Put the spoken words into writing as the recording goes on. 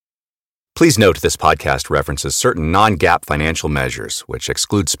Please note this podcast references certain non-GAAP financial measures, which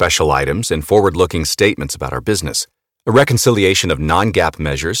exclude special items and forward-looking statements about our business. A reconciliation of non-GAAP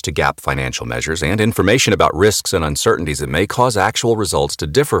measures to GAAP financial measures and information about risks and uncertainties that may cause actual results to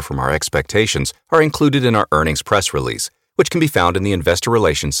differ from our expectations are included in our earnings press release, which can be found in the Investor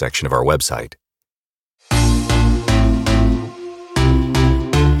Relations section of our website.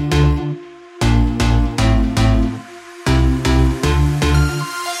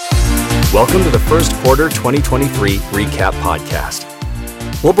 Welcome to the first quarter 2023 recap podcast.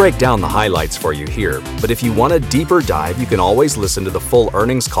 We'll break down the highlights for you here, but if you want a deeper dive, you can always listen to the full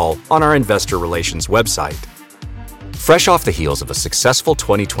earnings call on our Investor Relations website. Fresh off the heels of a successful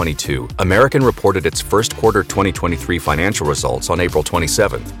 2022, American reported its first quarter 2023 financial results on April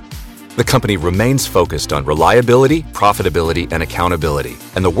 27th. The company remains focused on reliability, profitability, and accountability,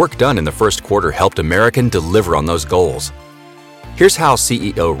 and the work done in the first quarter helped American deliver on those goals. Here's how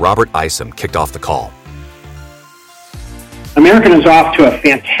CEO Robert Isom kicked off the call. American is off to a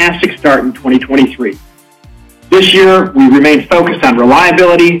fantastic start in 2023. This year, we remain focused on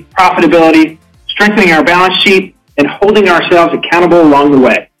reliability, profitability, strengthening our balance sheet, and holding ourselves accountable along the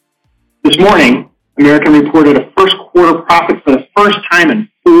way. This morning, American reported a first quarter profit for the first time in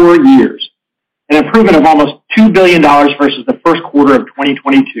 4 years, an improvement of almost $2 billion versus the first quarter of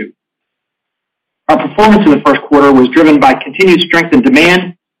 2022. Our performance in the first quarter was driven by continued strength in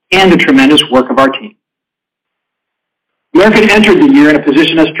demand and the tremendous work of our team. American entered the year in a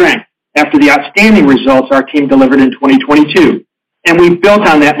position of strength after the outstanding results our team delivered in 2022, and we built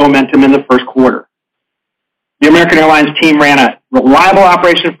on that momentum in the first quarter. The American Airlines team ran a reliable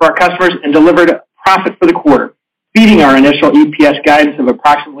operation for our customers and delivered a profit for the quarter, beating our initial EPS guidance of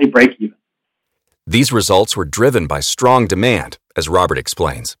approximately break-even. These results were driven by strong demand, as Robert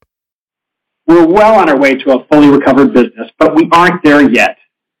explains. We're well on our way to a fully recovered business, but we aren't there yet.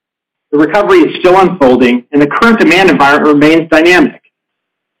 The recovery is still unfolding, and the current demand environment remains dynamic.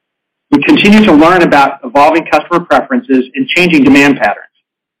 We continue to learn about evolving customer preferences and changing demand patterns.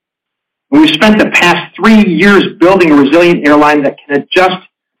 And we've spent the past 3 years building a resilient airline that can adjust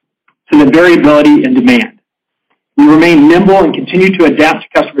to the variability in demand. We remain nimble and continue to adapt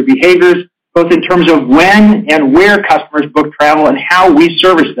to customer behaviors, both in terms of when and where customers book travel and how we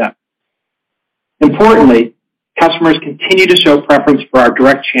service them. Importantly, customers continue to show preference for our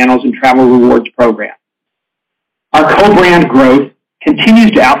direct channels and travel rewards program. Our co-brand growth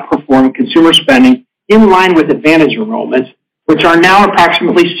continues to outperform consumer spending in line with AAdvantage enrollments, which are now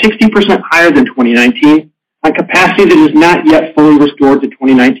approximately 60% higher than 2019 on capacity that is not yet fully restored to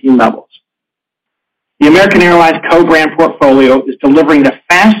 2019 levels. The American Airlines co-brand portfolio is delivering the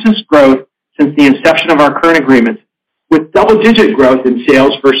fastest growth since the inception of our current agreements, with double-digit growth in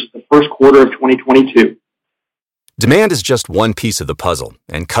sales versus the first quarter of 2022. Demand is just one piece of the puzzle,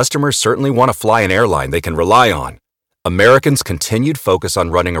 and customers certainly want to fly an airline they can rely on. American's continued focus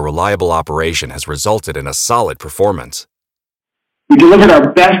on running a reliable operation has resulted in a solid performance. We delivered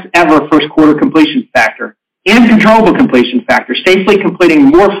our best ever first quarter completion factor and controllable completion factor, safely completing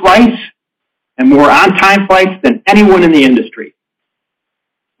more flights and more on-time flights than anyone in the industry.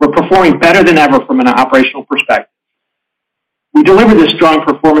 We're performing better than ever from an operational perspective. We delivered this strong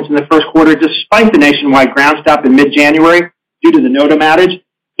performance in the first quarter despite the nationwide ground stop in mid-January due to the NOTAM outage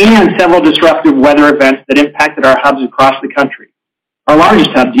and several disruptive weather events that impacted our hubs across the country. Our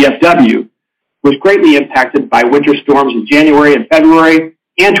largest hub, DFW, was greatly impacted by winter storms in January and February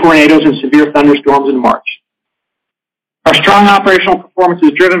and tornadoes and severe thunderstorms in March. Our strong operational performance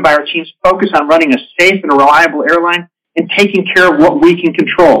is driven by our team's focus on running a safe and reliable airline and taking care of what we can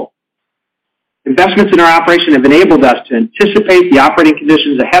control. Investments in our operation have enabled us to anticipate the operating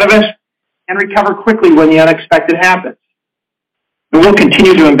conditions ahead of us and recover quickly when the unexpected happens. And we'll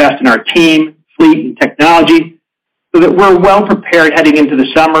continue to invest in our team, fleet, and technology so that we're well prepared heading into the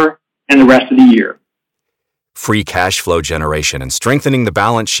summer and the rest of the year. Free cash flow generation and strengthening the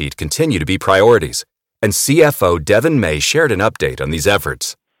balance sheet continue to be priorities, and CFO Devon May shared an update on these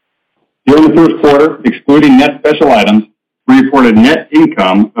efforts. During the first quarter, excluding net special items, we reported net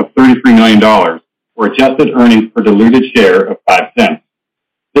income of $33 million, or adjusted earnings per diluted share of 5 cents.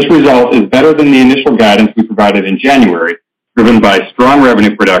 This result is better than the initial guidance we provided in January, driven by strong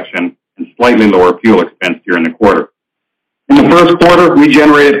revenue production and slightly lower fuel expense during the quarter. In the first quarter, we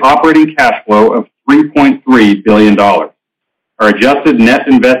generated operating cash flow of $3.3 billion. Our adjusted net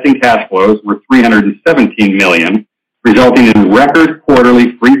investing cash flows were $317 million, resulting in record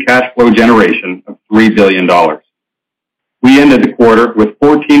quarterly free cash flow generation of $3 billion. We ended the quarter with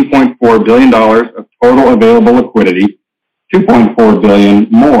 $14.4 billion of total available liquidity, $2.4 billion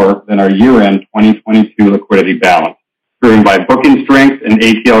more than our year-end 2022 liquidity balance, driven by booking strength and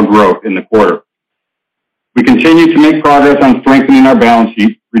ATL growth in the quarter. We continue to make progress on strengthening our balance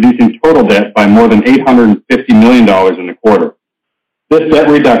sheet, reducing total debt by more than $850 million in the quarter. This debt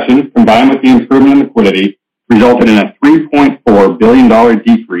reduction, combined with the improvement in liquidity, resulted in a $3.4 billion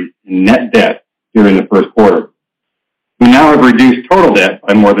decrease in net debt during the first quarter. We now have reduced total debt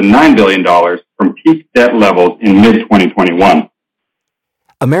by more than $9 billion from peak debt levels in mid-2021.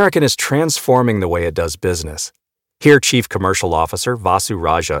 American is transforming the way it does business. Here, Chief Commercial Officer Vasu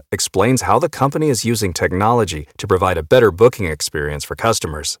Raja explains how the company is using technology to provide a better booking experience for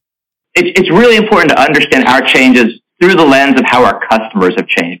customers. It's really important to understand our changes through the lens of how our customers have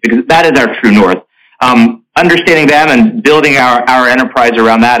changed, because that is our true north. Understanding them and building our enterprise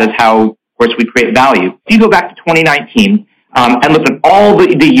around that is how, of course, we create value. If you go back to 2019 and look at all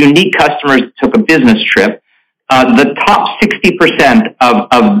the unique customers that took a business trip, the top 60%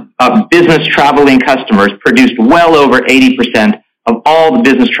 of business traveling customers produced well over 80% of all the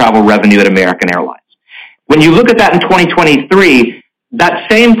business travel revenue at American Airlines. When you look at that in 2023, that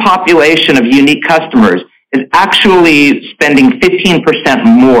same population of unique customers is actually spending 15%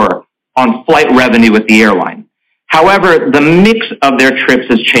 more on flight revenue with the airline. However, the mix of their trips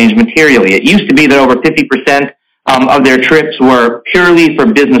has changed materially. It used to be that over 50% of their trips were purely for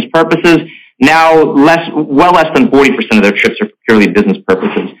business purposes. Now, well less than 40% of their trips are for purely business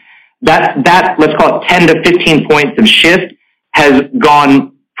purposes. That, let's call it 10 to 15 points of shift, has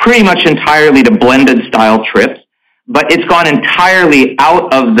gone pretty much entirely to blended style trips, but it's gone entirely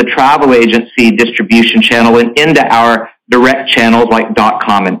out of the travel agency distribution channel and into our direct channels like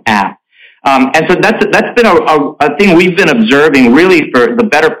 .com and app. And so that's been a thing we've been observing really for the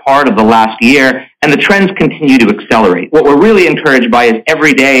better part of the last year, and the trends continue to accelerate. What we're really encouraged by is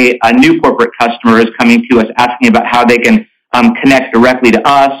every day a new corporate customer is coming to us asking about how they can connect directly to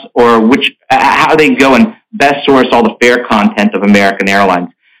us, or how they go and best source all the fare content of American Airlines.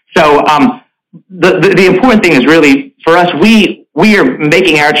 So the important thing is really, for us, we are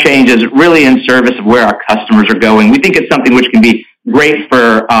making our changes really in service of where our customers are going. We think it's something which can be great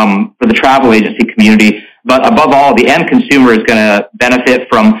for the travel agency community, but above all, the end consumer is going to benefit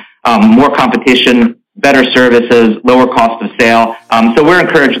from more competition, better services, lower cost of sale. So we're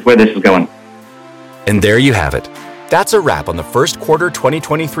encouraged with where this is going. And there you have it. That's a wrap on the first quarter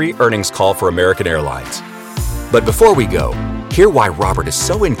 2023 earnings call for American Airlines. But before we go, hear why Robert is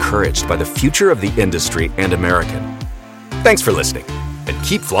so encouraged by the future of the industry and American. Thanks for listening, and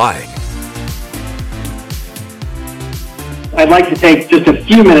keep flying. I'd like to take just a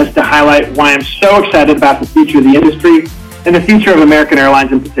few minutes to highlight why I'm so excited about the future of the industry and the future of American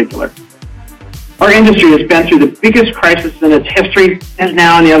Airlines in particular. Our industry has been through the biggest crisis in its history and is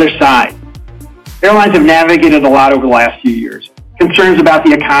now on the other side. Airlines have navigated a lot over the last few years. Concerns about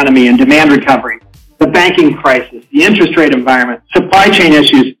the economy and demand recovery, the banking crisis, the interest rate environment, supply chain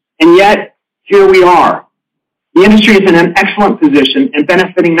issues, and yet here we are. The industry is in an excellent position and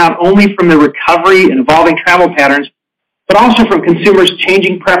benefiting not only from the recovery and evolving travel patterns, but also from consumers'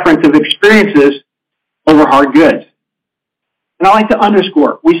 changing preference of experiences over hard goods. And I'd like to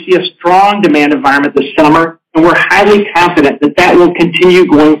underscore, we see a strong demand environment this summer, and we're highly confident that that will continue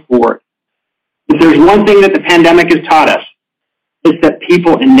going forward. If there's one thing that the pandemic has taught us, it's that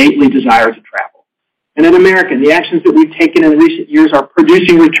people innately desire to travel. And at American, the actions that we've taken in recent years are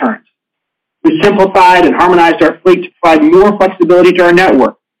producing returns. We've simplified and harmonized our fleet to provide more flexibility to our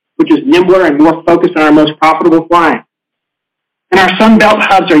network, which is nimbler and more focused on our most profitable flying. And our Sun Belt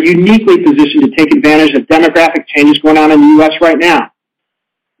hubs are uniquely positioned to take advantage of demographic changes going on in the U.S. right now.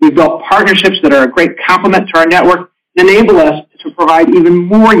 We've built partnerships that are a great complement to our network and enable us to provide even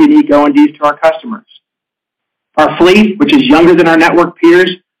more unique O&Ds to our customers. Our fleet, which is younger than our network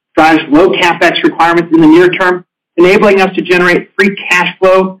peers, drives low CapEx requirements in the near term, enabling us to generate free cash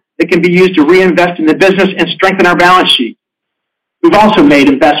flow that can be used to reinvest in the business and strengthen our balance sheet. We've also made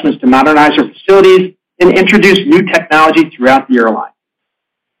investments to modernize our facilities and introduce new technology throughout the airline.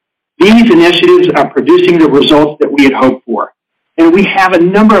 These initiatives are producing the results that we had hoped for, and we have a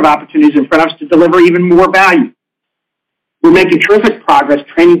number of opportunities in front of us to deliver even more value. We're making terrific progress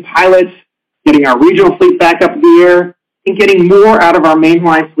training pilots, getting our regional fleet back up in the air, and getting more out of our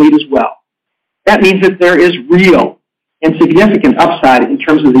mainline fleet as well. That means that there is real and significant upside in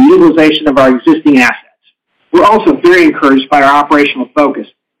terms of the utilization of our existing assets. We're also very encouraged by our operational focus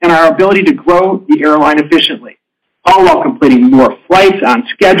and our ability to grow the airline efficiently, all while completing more flights on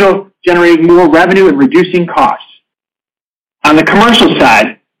schedule, generating more revenue and reducing costs. On the commercial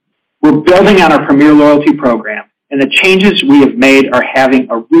side, we're building on our Premier Loyalty program, and the changes we have made are having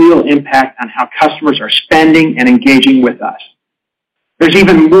a real impact on how customers are spending and engaging with us. There's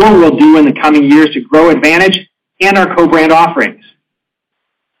even more we'll do in the coming years to grow AAdvantage and our co-brand offerings.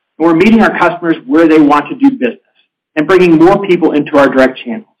 And we're meeting our customers where they want to do business and bringing more people into our direct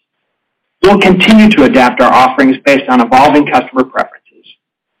channels. We'll continue to adapt our offerings based on evolving customer preferences.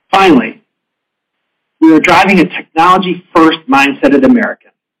 Finally, we are driving a technology-first mindset at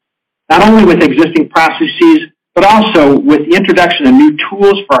American, not only with existing processes, but also with the introduction of new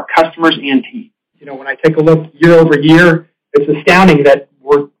tools for our customers and teams. When I take a look year over year, it's astounding that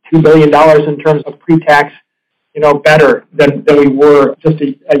we're $2 billion in terms of pre-tax, better than we were just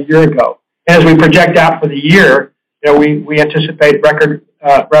a year ago. And as we project out for the year, we anticipate record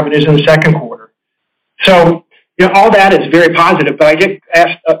revenues in the second quarter. So, all that is very positive, but I get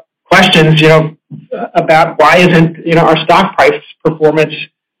asked questions, about why isn't, our stock price performance,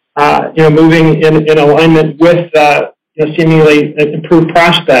 moving in alignment with, seemingly improved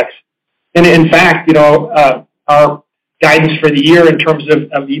prospects. And in fact, our guidance for the year in terms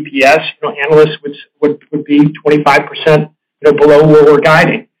of EPS, analysts would be 25%, below where we're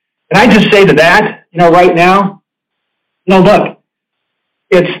guiding. And I just say to that, right now, look,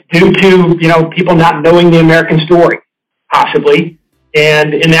 it's due to, people not knowing the American story, possibly.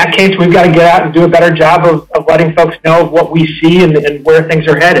 And in that case, we've got to get out and do a better job of letting folks know what we see and where things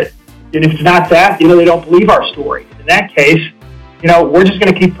are headed. And if it's not that, they don't believe our story. In that case, we're just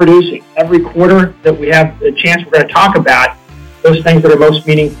going to keep producing. Every quarter that we have the chance, we're going to talk about those things that are most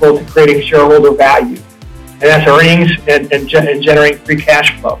meaningful to creating shareholder value. And that's earnings and generating free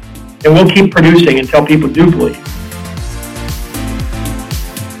cash flow. And we'll keep producing until people do believe.